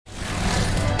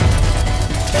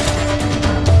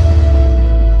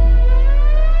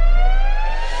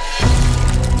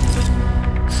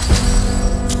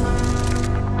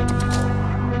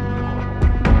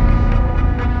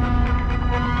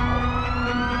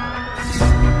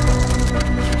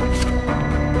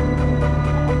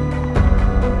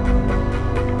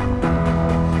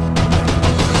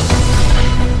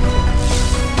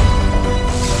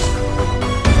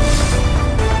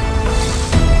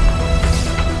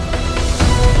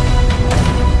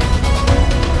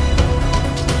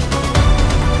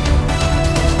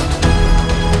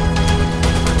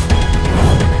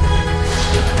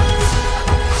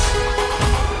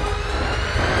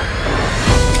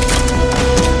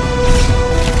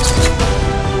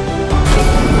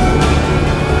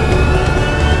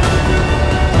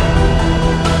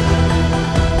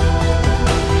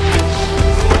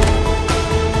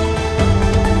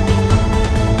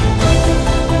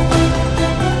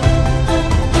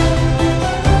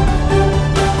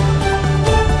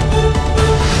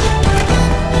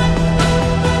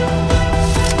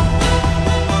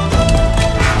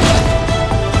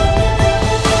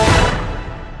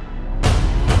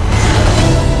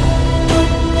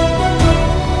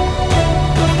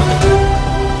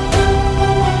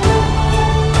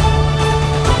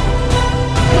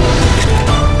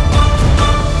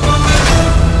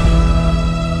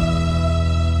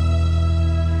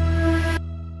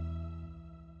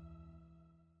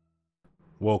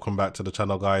welcome back to the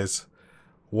channel, guys.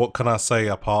 What can I say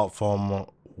apart from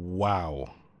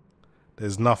wow?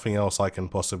 There's nothing else I can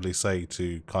possibly say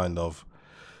to kind of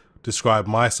describe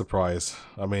my surprise.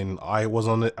 I mean, I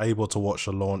wasn't able to watch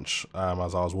the launch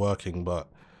as I was working, but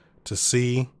to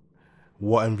see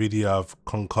what NVIDIA have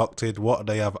concocted, what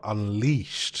they have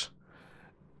unleashed,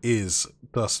 is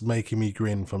just making me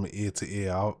grin from ear to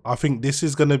ear. I think this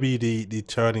is going to be the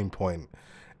turning point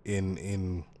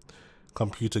in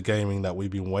computer gaming that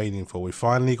we've been waiting for. We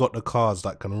finally got the cards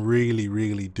that can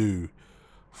really do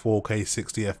 4K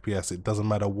 60 FPS. It doesn't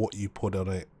matter what you put on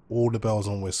it, all the bells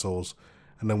and whistles,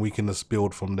 and then we can just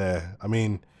build from there. I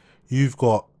mean, you've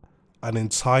got an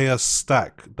entire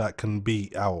stack that can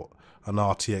beat out an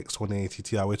RTX 2080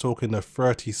 Ti. We're talking the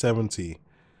 3070,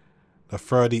 the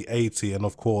 3080, and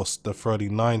of course the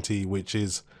 3090, which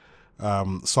is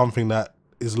something that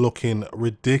is looking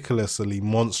ridiculously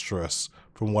monstrous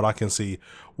from what I can see.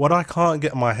 What I can't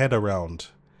get my head around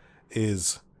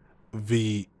is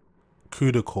the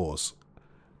CUDA cores.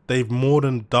 They've more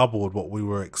than doubled what we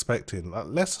were expecting.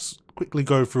 Let's quickly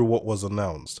go through what was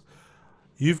announced.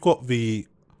 You've got the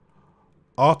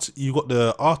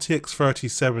RTX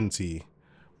 3070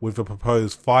 with a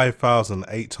proposed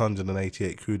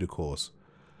 5,888 CUDA cores.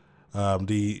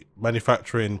 The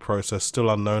manufacturing process still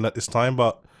unknown at this time,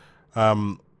 but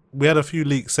we had a few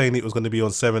leaks saying it was going to be on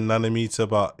 7nm,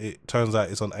 but it turns out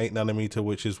it's on 8nm,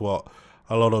 which is what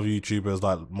a lot of YouTubers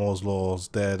like Moore's Law's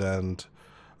Dead and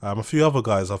a few other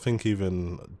guys, I think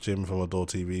even Jim from Adore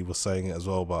TV was saying it as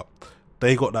well, but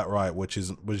they got that right, which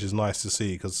is nice to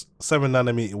see, because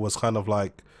 7nm was kind of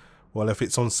like, well, if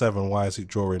it's on 7, why is it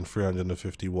drawing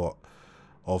 350 watt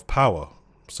of power?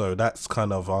 So that's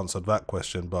kind of answered that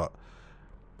question. But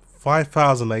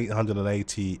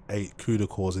 5,888 CUDA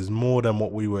cores is more than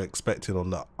what we were expecting on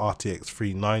the RTX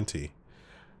 390.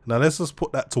 Now let's just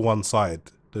put that to one side.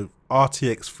 The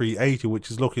RTX 380, which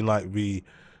is looking like the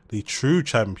true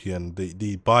champion,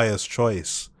 the buyer's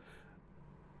choice,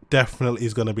 definitely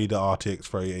is going to be the RTX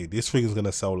 380. This thing is going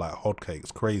to sell like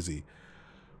hotcakes, crazy.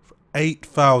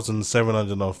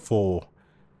 8,704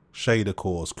 shader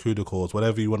cores, CUDA cores,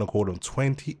 whatever you want to call them,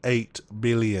 28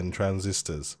 billion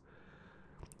transistors.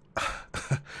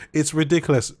 It's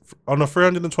ridiculous. On a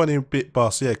 320-bit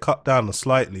bus, yeah, cut down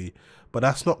slightly, but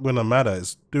that's not going to matter.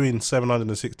 It's doing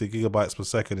 760 gigabytes per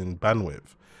second in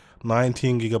bandwidth,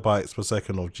 19 gigabytes per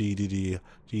second of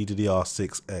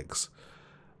GDDR6X,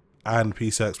 and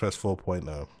PCI Express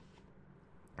 4.0.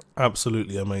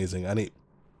 Absolutely amazing. And it,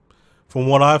 from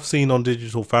what I've seen on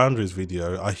Digital Foundry's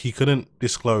video, he couldn't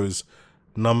disclose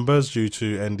numbers due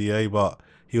to NDA, but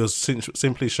he was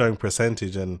simply showing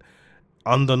percentage, and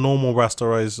under normal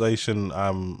rasterization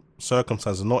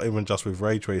circumstances, not even just with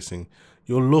ray tracing,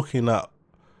 you're looking at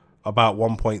about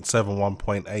 1.7,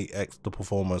 1.8x the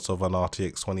performance of an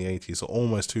RTX 2080, so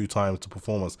almost 2 times the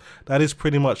performance. That is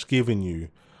pretty much giving you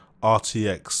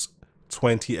RTX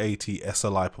 2080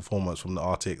 SLI performance from the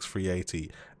RTX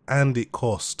 380, and it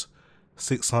cost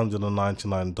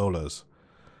 $699.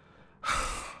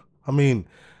 I mean,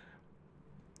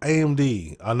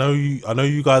 AMD, I know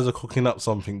you guys are cooking up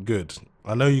something good.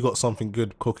 I know you got something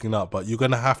good cooking up, but you're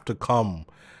gonna have to come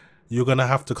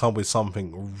with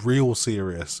something real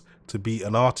serious to beat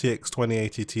an RTX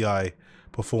 2080 Ti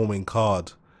performing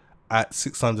card at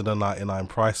 $699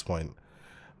 price point.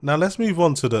 Now let's move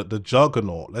on to the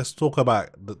juggernaut. Let's talk about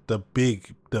the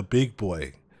big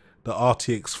boy, the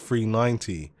RTX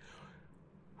 390.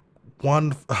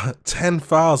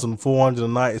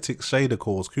 10,496 shader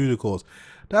cores, CUDA cores.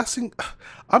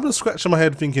 I'm just scratching my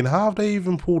head thinking, how have they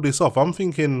even pulled this off? I'm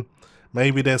thinking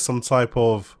maybe there's some type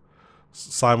of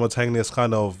simultaneous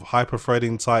kind of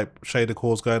hyper-threading type shader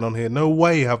cores going on here. No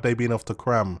way have they been able to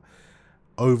cram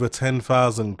over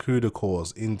 10,000 CUDA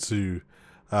cores into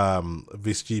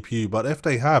this GPU. But if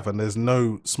they have, and there's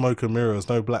no smoke and mirrors,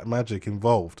 no black magic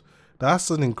involved, that's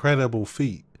an incredible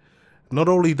feat. Not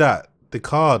only that, the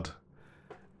card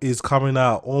is coming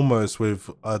out almost with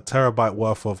a terabyte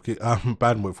worth of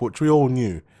bandwidth, which we all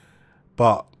knew,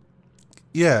 but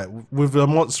yeah, with a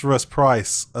monstrous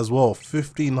price as well,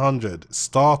 1,500,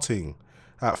 starting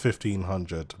at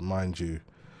 1,500, mind you.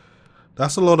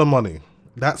 That's a lot of money.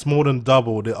 That's more than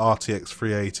double the RTX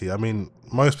 380. I mean,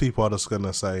 most people are just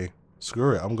gonna say,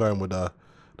 screw it, I'm going with the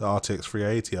RTX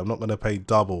 380. I'm not gonna pay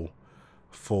double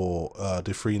for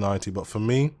the 390. But for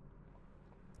me,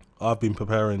 I've been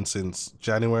preparing since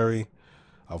January.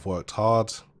 I've worked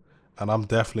hard, and I'm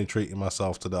definitely treating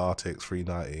myself to the RTX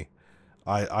 390.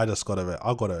 I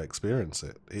gotta experience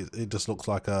it. It just looks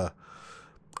like a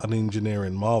an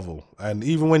engineering marvel. And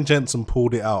even when Jensen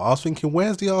pulled it out, I was thinking,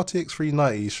 where's the RTX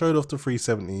 390? He showed off the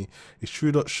 370, he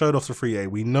showed off the 380.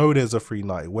 We know there's a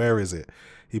 390. Where is it?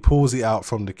 He pulls it out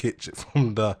from the kitchen,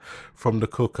 from the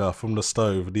cooker, from the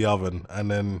stove, the oven,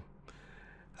 and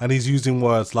he's using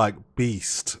words like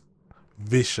beast,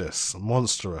 vicious,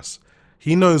 monstrous.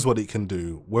 He knows what it can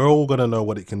do. We're all going to know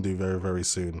what it can do very, very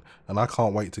soon. And I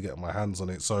can't wait to get my hands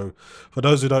on it. So for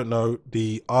those who don't know,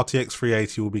 the RTX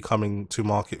 380 will be coming to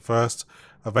market first,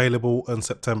 available on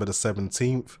September the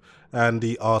 17th. And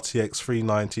the RTX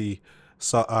 390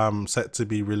 set to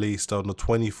be released on the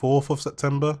 24th of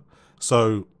September.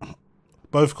 So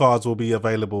both cards will be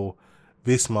available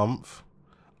this month.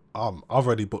 I've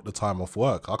already booked the time off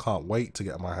work. I can't wait to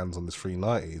get my hands on this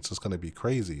 390. It's just going to be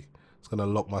crazy. It's going to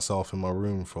lock myself in my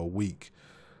room for a week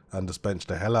and just bench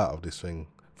the hell out of this thing.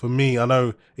 For me, I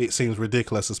know it seems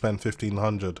ridiculous to spend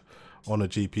 $1,500 on a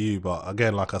GPU, but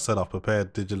again, like I said, I've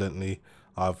prepared diligently.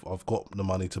 I've got the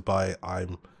money to buy it. I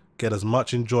get as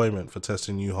much enjoyment for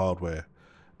testing new hardware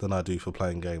than I do for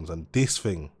playing games. And this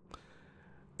thing,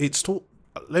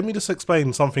 let me just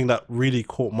explain something that really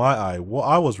caught my eye. What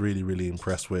I was really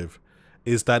impressed with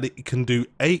is that it can do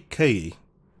 8K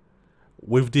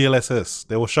with DLSS.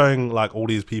 They were showing like all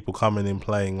these people coming in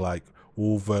playing like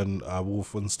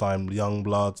Wolfenstein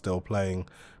Youngbloods. They were playing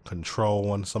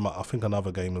Control and I think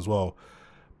another game as well.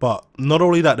 But not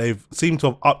only that, they've seemed to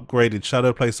have upgraded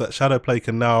Shadowplay, so that Shadowplay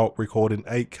can now record in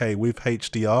 8K with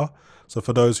HDR. So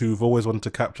for those who've always wanted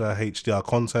to capture HDR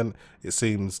content, it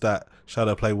seems that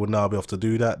Shadowplay will now be able to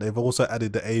do that. They've also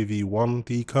added the AV1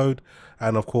 decode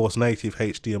and of course native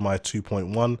HDMI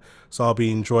 2.1. So I'll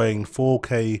be enjoying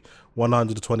 4K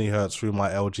 120Hz through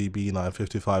my LG B9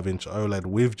 55-inch OLED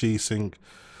with G-Sync.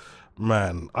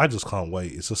 Man, I just can't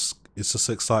wait. It's just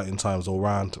exciting times all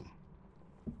round.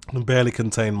 I can barely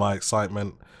contain my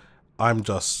excitement. I'm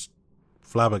just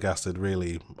flabbergasted,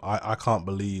 really. I can't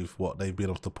believe what they've been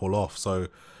able to pull off. So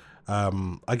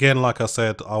again, like I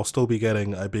said, I'll still be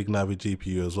getting a big Navi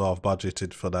GPU as well. I've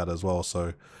budgeted for that as well.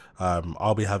 So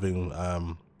I'll be having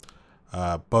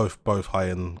both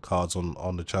high-end cards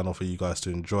on the channel for you guys to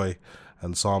enjoy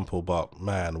and sample. But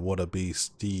man, what a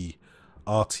beast. The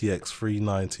RTX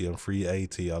 390 and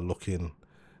 380 are looking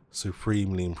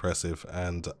supremely impressive,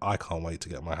 and I can't wait to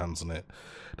get my hands on it.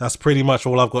 That's pretty much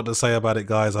all I've got to say about it,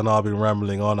 guys. I know I've been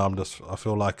rambling on. I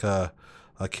feel like a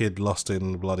kid lost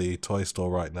in bloody toy store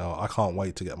right now. I can't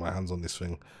wait to get my hands on this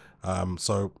thing.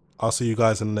 So I'll see you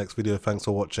guys in the next video. Thanks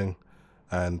for watching,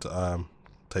 and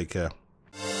take care.